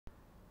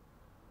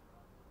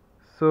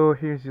So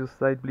here's your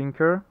side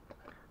blinker.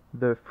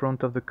 The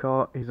front of the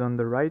car is on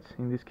the right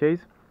in this case.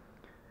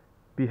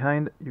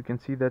 Behind you can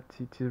see that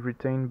it is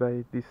retained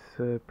by this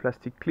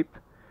plastic clip.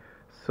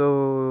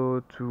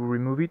 So to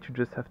remove it you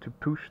just have to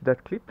push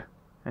that clip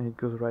and it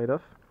goes right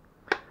off.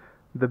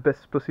 The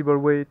best possible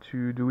way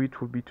to do it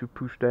would be to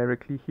push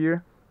directly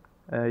here.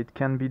 It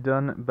can be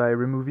done by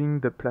removing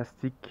the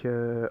plastic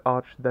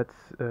arch that's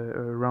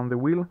around the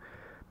wheel,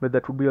 but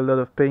that would be a lot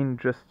of pain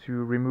just to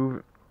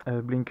remove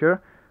a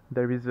blinker.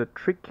 There is a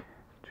trick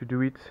to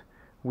do it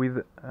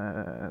with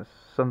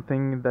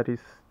something that is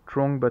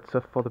strong but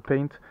soft for the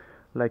paint,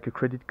 like a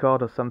credit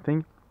card or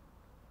something,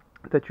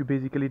 that you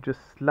basically just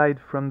slide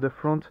from the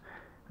front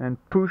and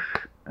push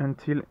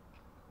until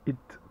it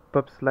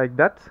pops like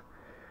that.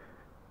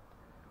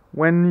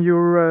 When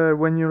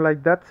you're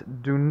like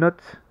that, do not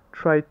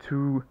try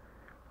to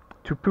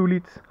pull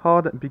it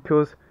hard,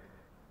 because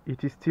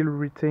it is still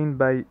retained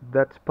by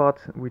that part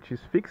which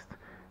is fixed,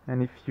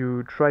 and if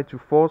you try to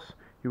force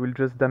you will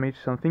just damage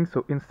something.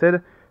 So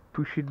instead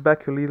push it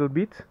back a little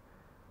bit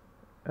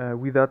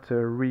without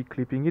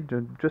re-clipping it,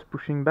 just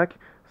pushing back,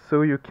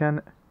 so you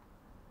can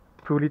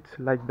pull it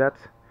like that.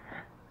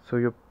 So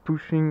you're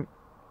pushing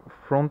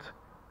front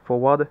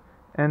forward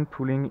and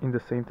pulling in the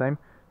same time,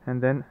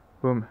 and then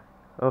boom,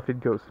 off it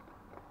goes.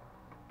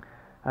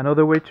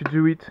 Another way to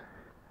do it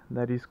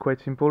that is quite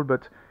simple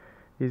but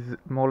is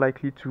more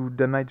likely to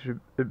damage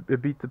a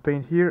bit the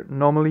paint here.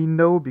 Normally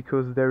no,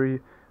 because there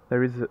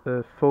is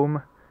a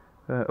foam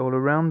all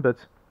around, but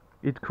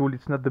it's cool.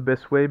 It's not the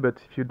best way, but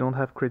if you don't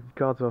have credit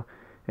cards or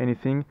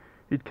anything,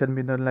 it can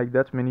be done like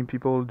that. Many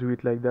people do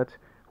it like that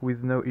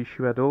with no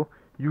issue at all.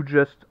 You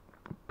just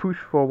push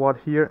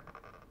forward here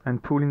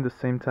and pull in the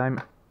same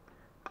time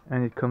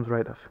and it comes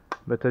right off.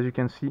 But as you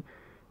can see,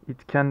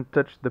 it can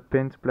touch the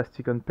paint,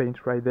 plastic on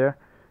paint right there,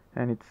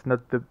 and it's not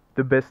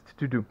the best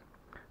to do.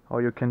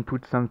 Or you can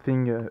put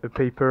something, a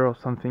paper or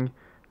something,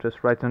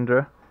 just right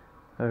under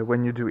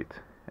when you do it.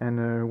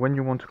 And when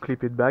you want to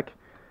clip it back,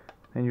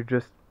 then you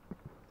just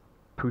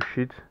push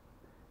it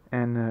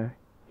and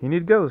in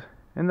it goes,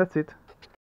 and that's it.